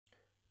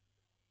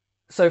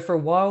So for a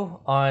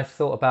while, I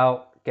thought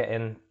about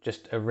getting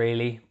just a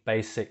really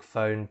basic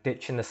phone,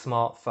 ditching the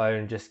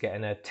smartphone, just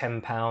getting a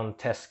 £10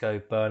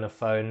 Tesco burner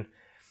phone.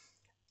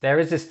 There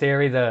is this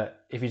theory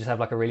that if you just have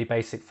like a really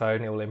basic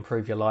phone, it will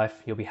improve your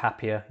life. You'll be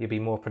happier, you'll be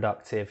more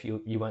productive,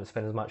 you won't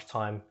spend as much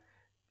time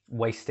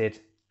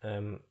wasted,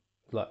 um,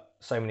 like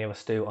so many of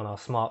us do on our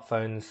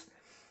smartphones.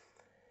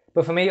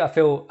 But for me, I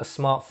feel a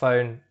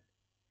smartphone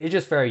is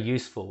just very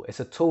useful. It's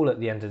a tool at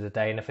the end of the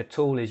day, and if a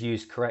tool is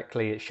used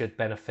correctly, it should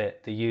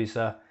benefit the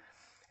user.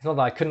 It's not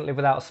that I couldn't live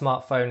without a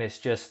smartphone. It's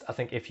just I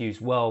think if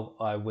used well,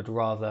 I wouldn't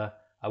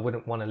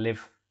want to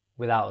live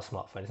without a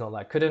smartphone. It's not that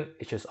I couldn't.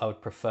 It's just I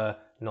would prefer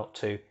not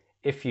to.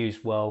 If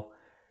used well,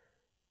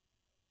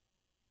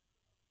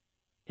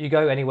 you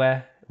go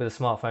anywhere with a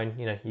smartphone.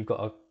 You've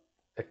got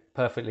a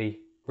perfectly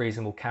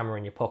reasonable camera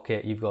in your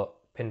pocket. You've got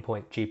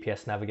pinpoint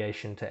GPS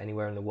navigation to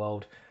anywhere in the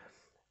world.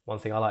 One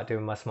thing I like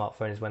doing with my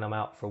smartphone is when I'm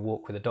out for a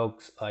walk with the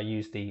dogs, I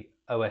use the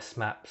OS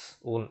Maps,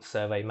 Ordnance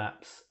Survey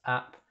Maps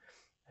app.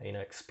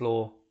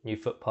 Explore new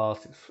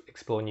footpaths,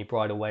 explore new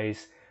bridle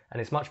ways,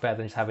 and it's much better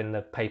than just having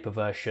the paper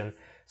version.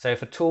 So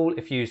if a tool,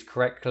 if used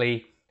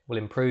correctly, will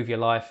improve your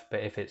life,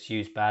 but if it's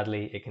used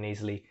badly, it can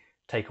easily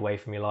take away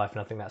from your life.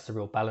 And I think that's the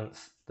real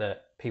balance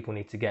that people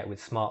need to get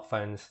with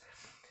smartphones.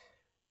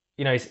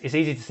 It's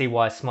easy to see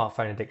why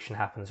smartphone addiction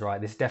happens, right?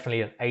 This is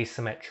definitely an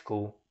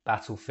asymmetrical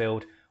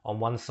battlefield. On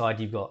one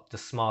side, you've got the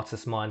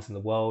smartest minds in the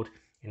world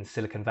in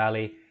Silicon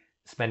Valley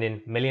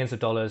spending millions of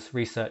dollars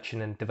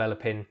researching and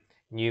developing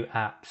new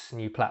apps,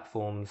 new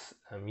platforms,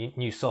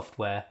 new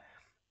software.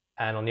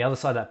 And on the other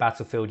side of that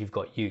battlefield, you've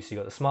got you. So you've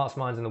got the smartest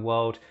minds in the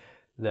world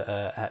that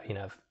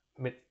have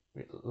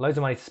loads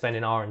of money to spend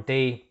in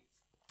R&D,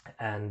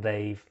 and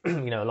they've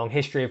a long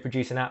history of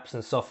producing apps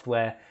and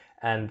software,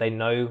 and they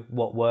know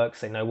what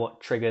works, they know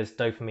what triggers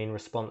dopamine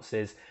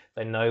responses,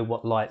 they know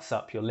what lights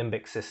up your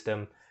limbic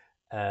system.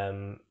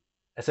 So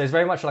it's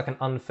very much like an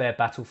unfair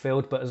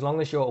battlefield, but as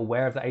long as you're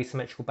aware of the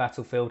asymmetrical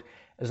battlefield,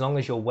 as long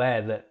as you're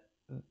aware that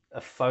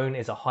a phone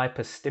is a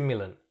hyper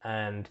stimulant,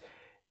 and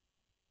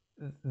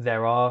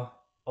there are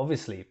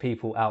obviously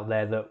people out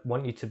there that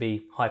want you to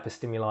be hyper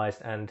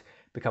stimulated and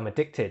become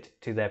addicted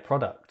to their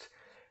product.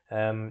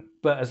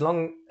 But as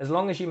long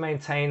as you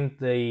maintain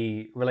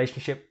the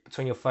relationship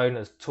between your phone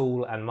as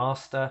tool and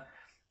master,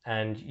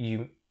 and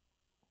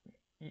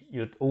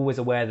you're always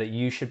aware that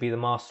you should be the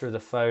master of the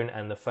phone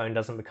and the phone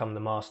doesn't become the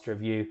master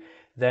of you,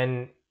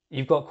 then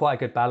you've got quite a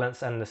good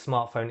balance, and the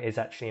smartphone is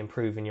actually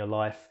improving your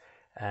life.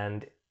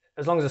 And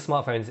as long as the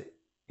smartphone's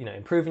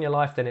improving your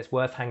life, then it's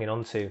worth hanging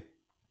on to.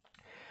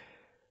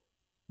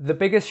 The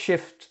biggest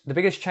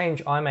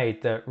change I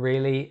made that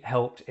really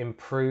helped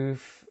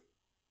improve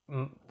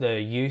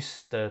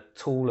the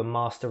tool and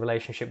master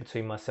relationship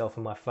between myself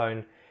and my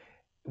phone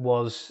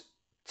was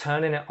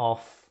turning it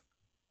off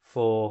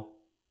for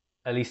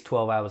at least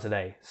 12 hours a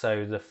day.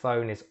 So the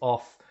phone is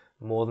off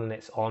more than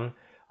it's on.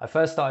 I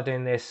first started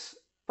doing this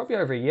probably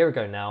over a year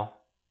ago now,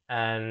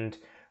 and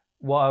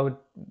what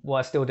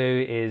I still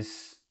do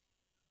is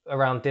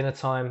around dinner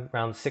time,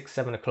 around 6,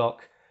 7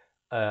 o'clock,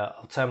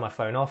 I'll turn my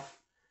phone off.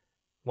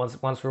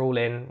 Once we're all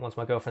in, once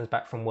my girlfriend's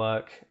back from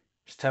work,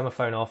 just turn my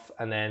phone off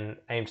and then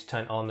aim to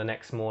turn it on the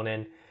next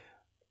morning.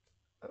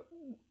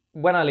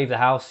 When I leave the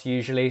house,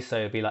 usually, so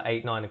it'd be like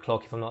 8, 9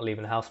 o'clock. If I'm not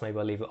leaving the house, maybe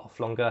I'll leave it off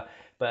longer.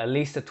 But at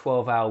least a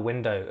 12-hour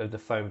window of the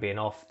phone being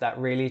off, that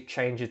really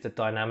changes the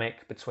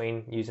dynamic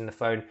between using the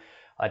phone.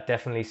 I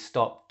definitely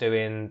stopped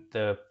doing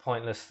the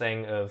pointless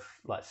thing of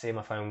like seeing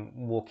my phone,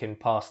 walking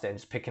past it and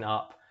just picking it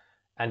up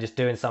and just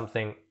doing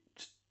something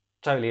just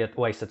totally a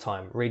waste of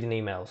time. Reading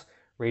emails,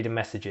 reading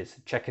messages,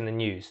 checking the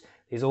news.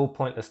 These are all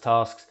pointless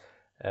tasks.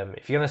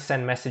 If you're going to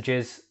send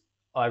messages,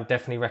 I would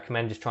definitely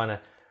recommend just trying to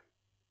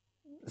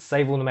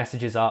save all the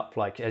messages up,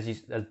 like as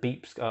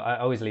beeps. I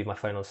always leave my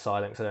phone on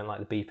silent because I don't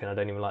like the beeping. I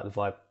don't even like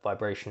the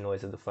vibration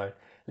noise of the phone.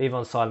 Leave it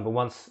on silent, but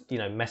once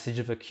messages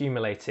have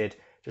accumulated,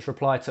 just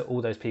reply to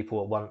all those people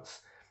at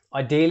once.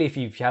 Ideally, if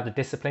you have the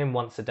discipline,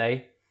 once a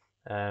day.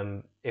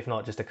 If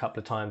not, just a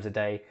couple of times a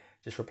day.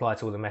 Just reply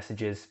to all the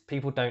messages.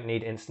 People don't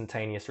need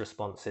instantaneous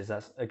responses.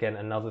 That's again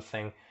another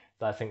thing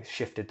that I think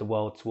shifted the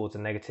world towards a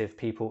negative.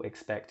 People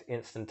expect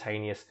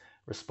instantaneous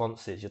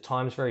responses. Your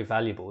time's very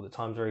valuable. The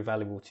time's very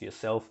valuable to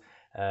yourself.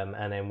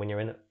 And then when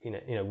you're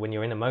when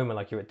you're in a moment,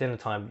 like you're at dinner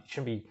time, you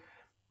shouldn't be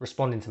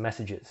responding to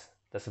messages.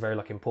 That's a very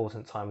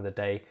important time of the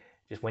day.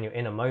 Just when you're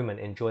in a moment,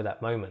 enjoy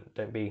that moment.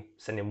 Don't be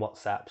sending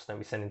WhatsApps. Don't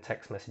be sending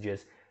text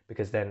messages,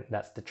 because then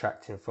that's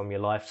detracting from your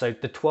life. So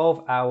the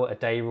 12-hour a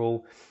day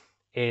rule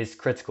is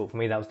critical for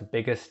me. That was the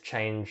biggest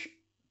change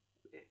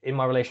in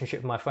my relationship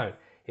with my phone.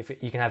 If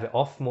you can have it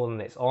off more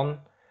than it's on,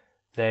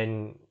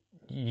 then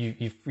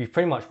you've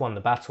pretty much won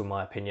the battle, in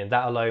my opinion.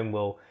 That alone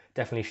will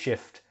definitely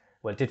shift.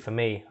 Well, it did for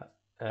me.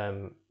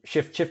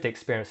 Shift the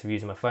experience of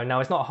using my phone. Now,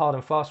 it's not a hard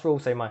and fast rule.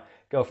 Say my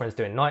girlfriend's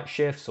doing night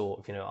shifts, or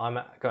if I'm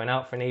going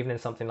out for an evening,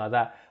 something like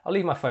that, I'll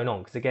leave my phone on,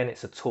 because again,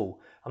 it's a tool.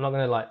 I'm not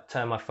going to like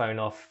turn my phone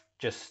off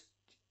just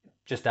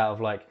out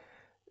of like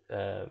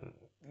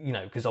you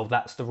know, because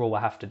that's the rule, I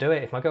have to do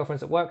it. If my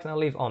girlfriend's at work, then I'll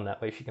leave it on.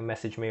 That way she can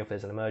message me if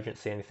there's an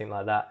emergency, anything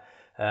like that.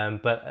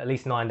 But at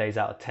least 9 days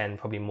out of 10,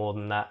 probably more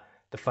than that,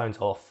 the phone's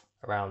off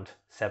around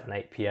 7,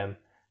 8 p.m.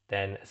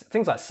 Then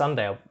things like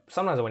Sunday,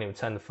 sometimes I won't even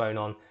turn the phone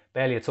on,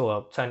 barely at all.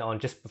 I'll turn it on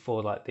just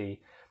before like the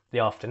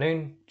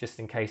afternoon, just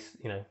in case,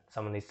 you know,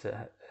 someone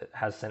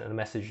has sent a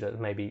message that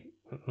may be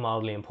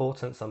mildly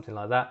important, something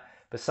like that.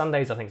 But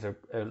Sundays, I think, is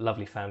a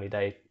lovely family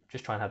day.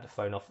 Just try and have the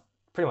phone off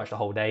pretty much the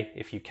whole day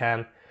if you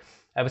can.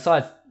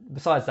 Besides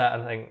that,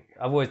 I think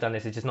I've always done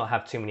this, is just not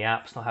have too many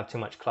apps, not have too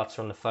much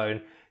clutter on the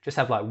phone. Just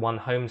have like one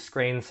home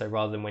screen. So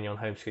rather than when you're on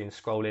home screen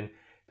scrolling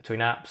between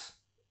apps,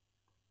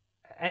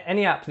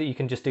 any app that you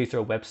can just do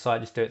through a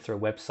website, just do it through a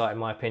website, in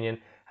my opinion.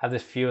 Have the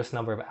fewest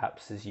number of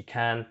apps as you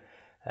can.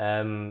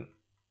 And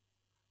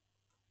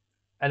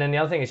then the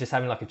other thing is just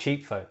having like a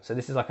cheap phone. So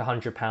this is like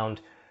 £100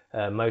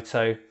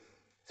 Moto.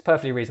 It's a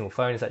perfectly reasonable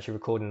phone. It's actually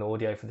recording the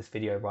audio for this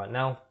video right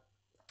now.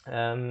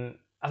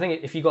 I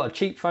think if you've got a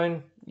cheap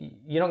phone,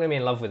 you're not going to be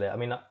in love with it. I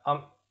mean,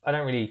 I'm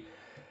not really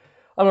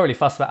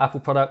fussed about Apple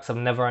products. I've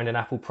never owned an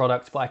Apple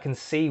product, but I can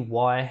see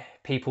why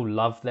people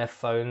love their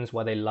phones,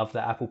 why they love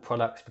their Apple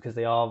products, because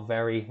they are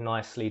very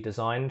nicely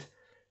designed.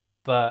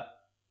 But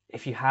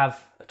if you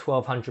have a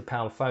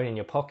 £1,200 phone in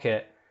your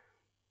pocket,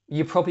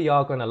 you probably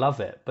are going to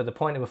love it. But the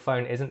point of a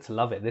phone isn't to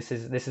love it. This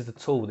is a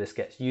tool. This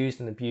gets used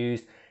and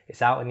abused.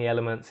 It's out in the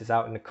elements. It's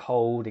out in the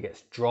cold. It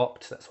gets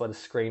dropped. That's why the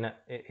screen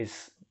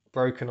is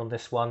broken on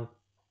this one.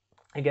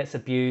 It gets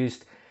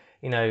abused.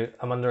 You know,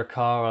 I'm under a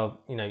car.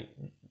 You know,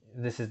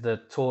 this is the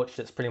torch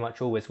that's pretty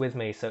much always with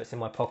me, so it's in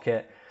my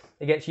pocket.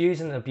 It gets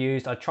used and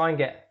abused. I try and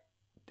get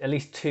at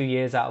least 2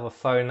 years out of a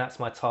phone. That's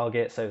my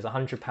target. So it was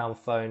 £100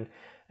 phone,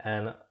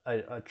 and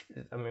I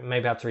mean,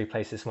 maybe I have to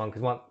replace this one,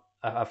 because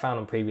I found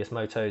on previous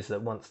Motos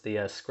that once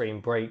the screen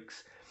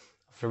breaks,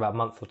 for about a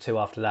month or two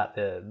after that,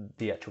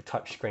 the actual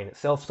touch screen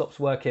itself stops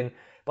working.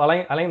 But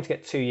I'll aim to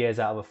get 2 years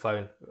out of a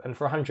phone, and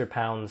for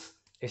 £100,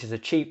 this is a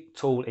cheap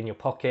tool in your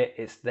pocket.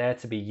 It's there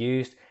to be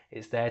used.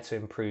 It's there to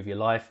improve your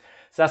life.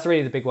 So that's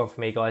really the big one for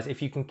me, guys.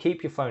 If you can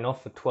keep your phone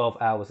off for 12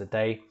 hours a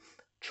day,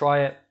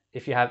 try it.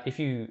 If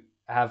you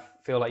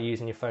feel like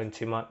using your phone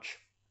too much,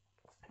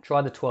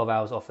 try the 12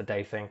 hours off a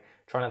day thing.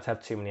 Try not to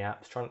have too many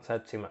apps. Try not to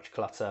have too much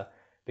clutter,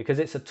 because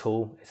it's a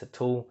tool. It's a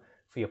tool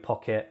for your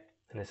pocket,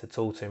 and it's a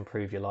tool to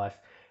improve your life.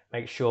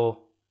 Make sure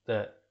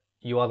that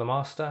you are the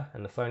master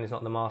and the phone is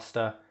not the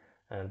master.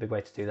 And a big way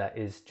to do that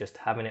is just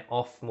having it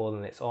off more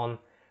than it's on.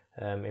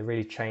 It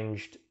really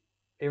changed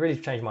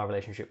my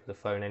relationship with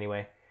the phone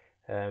anyway.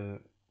 I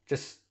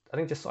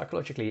think just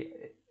psychologically,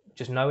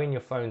 just knowing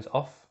your phone's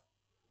off.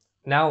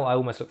 Now I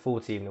almost look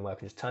forward to evening where I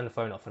can just turn the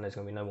phone off and there's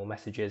going to be no more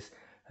messages.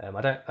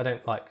 I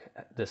don't like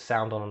the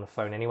sound on the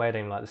phone anyway. I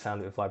don't even like the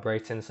sound of it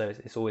vibrating, so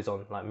it's always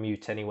on like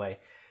mute anyway.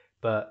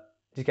 But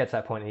just get to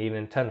that point in the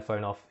evening, turn the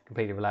phone off,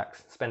 completely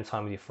relax, spend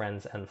time with your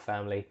friends and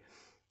family,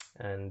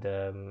 and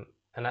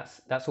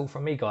that's all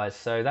from me, guys.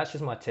 So that's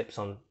just my tips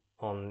on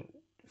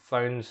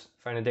phone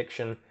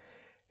addiction.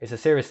 It's a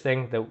serious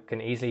thing that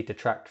can easily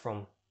detract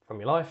from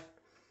your life,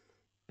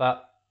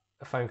 but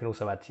a phone can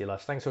also add to your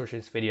life. So thanks for watching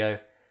this video,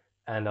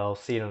 and I'll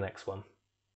see you in the next one.